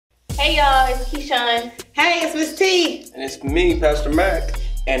Hey y'all, it's Keyshawn. Hey, it's Miss T. And it's me, Pastor Mac.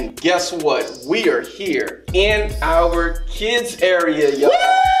 And guess what? We are here in our kids area, y'all.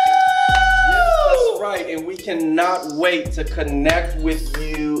 Yes, that's right. And we cannot wait to connect with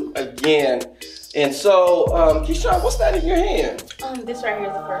you again. And so, Keyshawn, what's that in your hand? This right here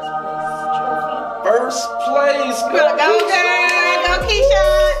is the first place trophy. First place. Go, girl. Go,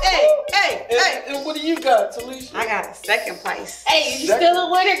 Keyshawn. Hey. And what do you got, Talisha? I got the second place. Hey, you still a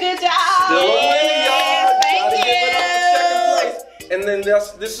winner. Good job. Still a winner, y'all. Thank Gotta you. give it up for second place. And then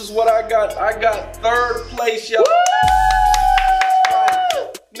this is what I got. I got third place, y'all.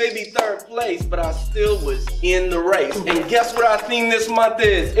 Maybe third place, but I still was in the race. And guess what our theme this month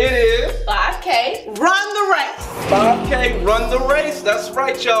is? It is 5K. Run the race. 5K, run the race. That's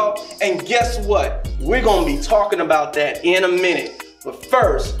right, y'all. And guess what? We're gonna be talking about that in a minute. But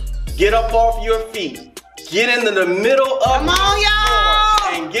first, get up off your feet. Get into the middle of Come on,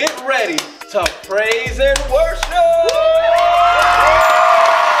 y'all. and get ready to praise and worship.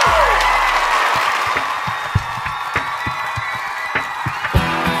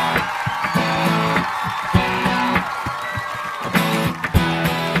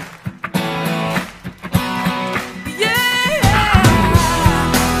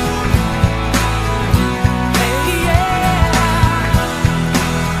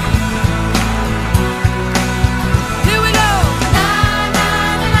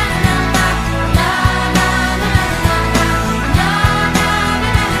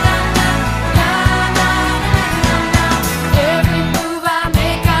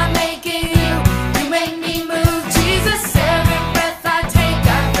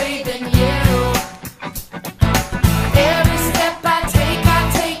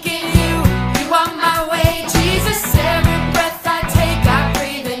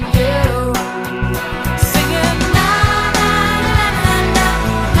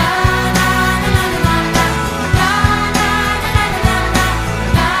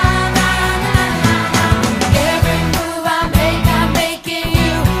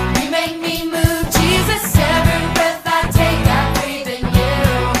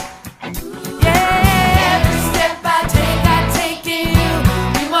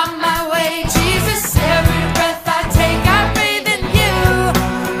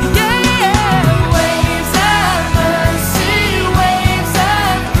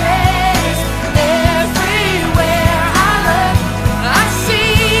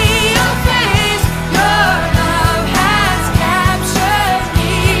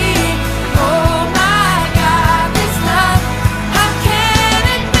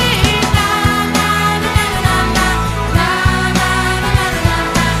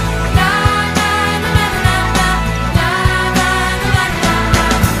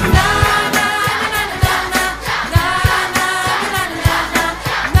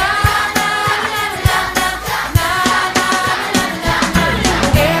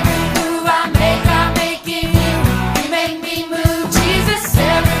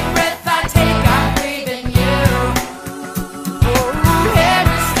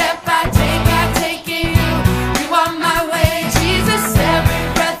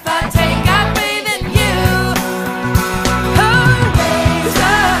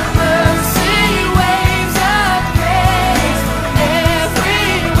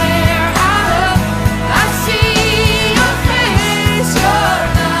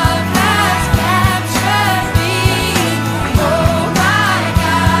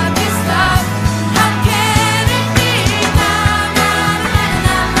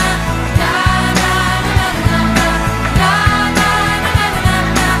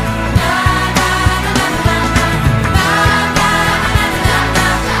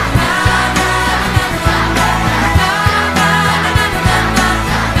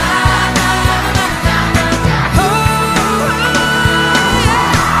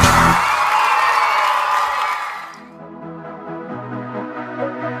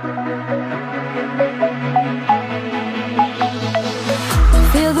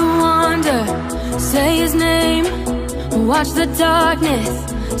 Say his name, watch the darkness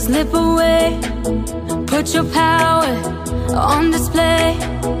slip away. Put your power on display.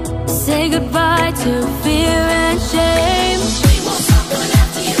 Say goodbye to fear and shame. We won't stop going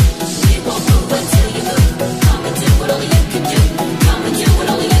after you. We won't move until you move. Come and do what only you can do. Come and do what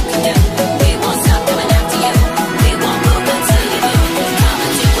only you can do. We won't stop going after you. We won't move until you move. Come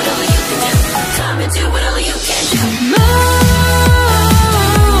and do what only you can do. Come and do what only you can do. Move.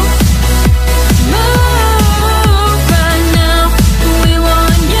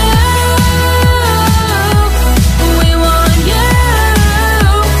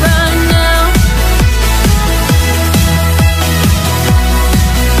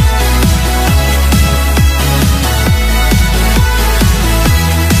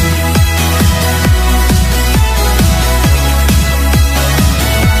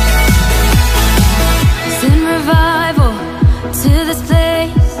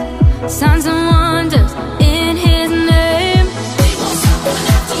 signs and wonders in His name. We won't stop coming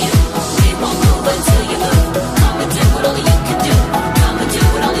after you. We won't move until you move. Come and do what only you can do. Come and do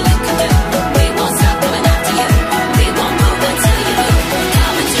what only you can do. We won't stop coming after you. We won't move until you move.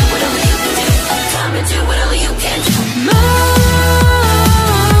 Come and do what only you can do. Come and do what only you can do. Move.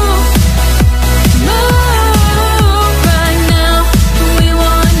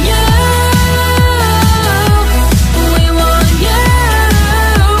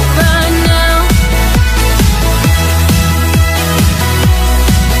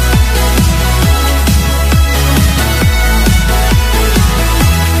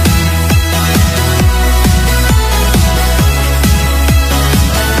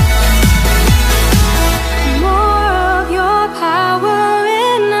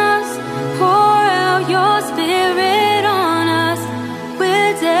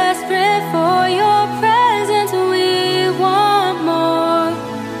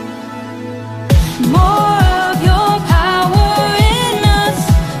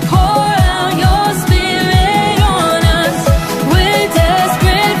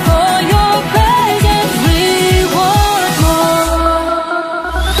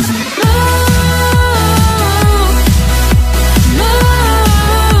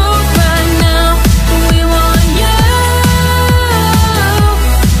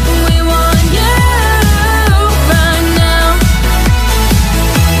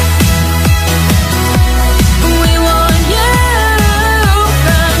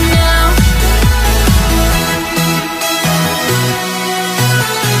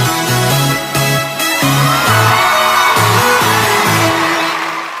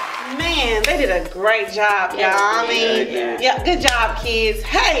 Great job, y'all. I mean, yeah, good job, kids.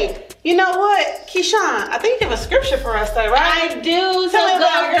 Hey, you know what, Keyshawn? I think you have a scripture for us, though, right? I do. So Tell me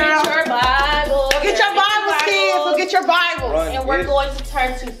about it, girl. get your Bible. Go get your Bibles, kids. Go get your Bibles. And we're going to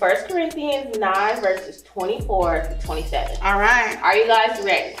turn to 1 Corinthians 9, verses 24 to 27. All right. Are you guys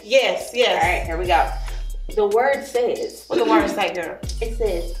ready? Yes, yes. All right, here we go. The word says, What the word say, girl? it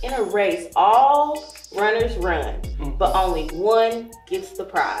says, in a race, all runners run, but only one gets the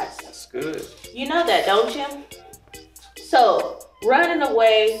prize. That's good. You know that, don't you? So, run in a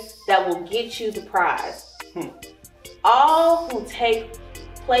way that will get you the prize. All who take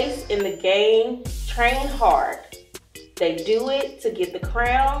place in the game train hard. They do it to get the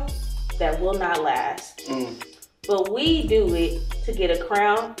crown that will not last. But we do it to get a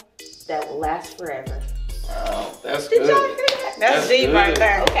crown that will last forever. Wow, that's Did good. y'all hear that? That's deep good. right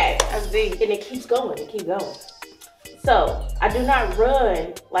there. Okay. That's deep. And it keeps going, it keeps going. So, I do not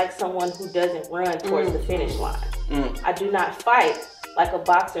run like someone who doesn't run towards the finish line. I do not fight like a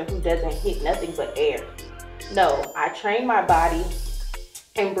boxer who doesn't hit nothing but air. No, I train my body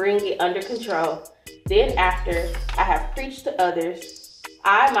and bring it under control. Then after I have preached to others,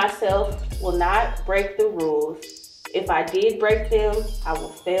 I myself will not break the rules. If I did break them, I will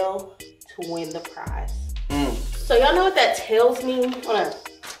fail to win the prize. So y'all know what that tells me?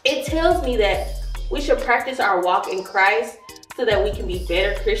 It tells me that we should practice our walk in Christ so that we can be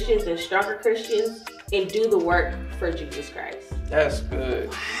better Christians and stronger Christians and do the work for Jesus Christ. That's good.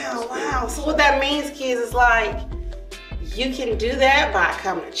 Wow. So what that means, kids, is like you can do that by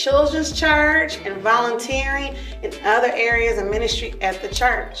coming to children's church and volunteering in other areas of ministry at the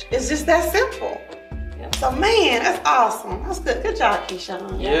church. It's just that simple. So man, that's awesome. That's good. Good job,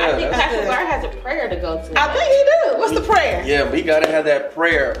 Keyshawn. Yeah, I think that's Pastor good. Bar has a prayer to go to. I think he do. What's the prayer? Yeah, we gotta have that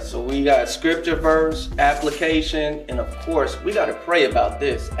prayer. So we got scripture verse, application, and of course, we gotta pray about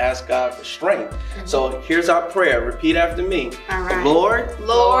this. Ask God for strength. So here's our prayer. Repeat after me. All right.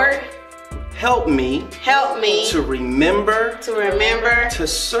 Lord, help me help me to remember to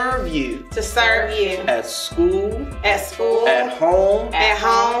serve you at school, school, home,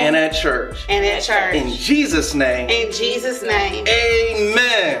 and at church. at church. In Jesus' name. In Jesus' name.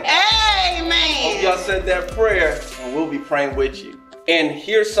 Amen. Amen. Hope y'all said that prayer, and we'll be praying with you. And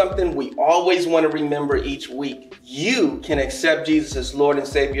here's something we always want to remember each week. You can accept Jesus as Lord and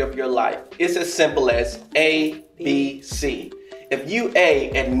Savior of your life. It's as simple as A, B, C. If you A,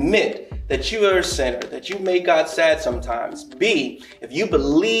 admit that you are a sinner, that you made God sad sometimes. B, if you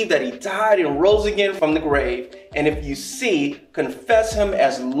believe that he died and rose again from the grave. And if you C, confess him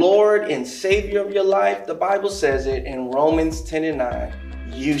as Lord and Savior of your life. The Bible says it in Romans 10:9,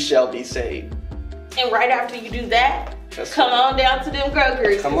 you shall be saved. And right after you do that, come on down to them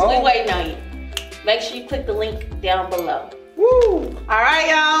Grokers. Come We on. waiting on you. Make sure you click the link down below. Woo. All right,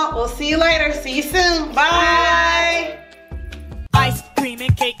 y'all. We'll see you later. See you soon. Bye. Ice cream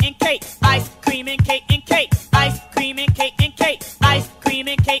and cake and cake. Ice cream and cake and cake. Ice cream and cake and cake. Ice cream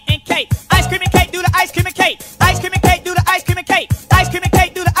and cake and cake. Ice cream and cake, do the ice cream and cake. Ice cream and cake, do the ice cream and cake. Ice cream and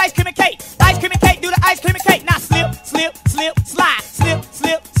cake, do the ice cream and cake.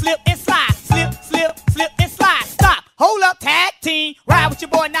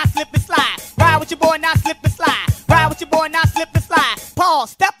 or not slip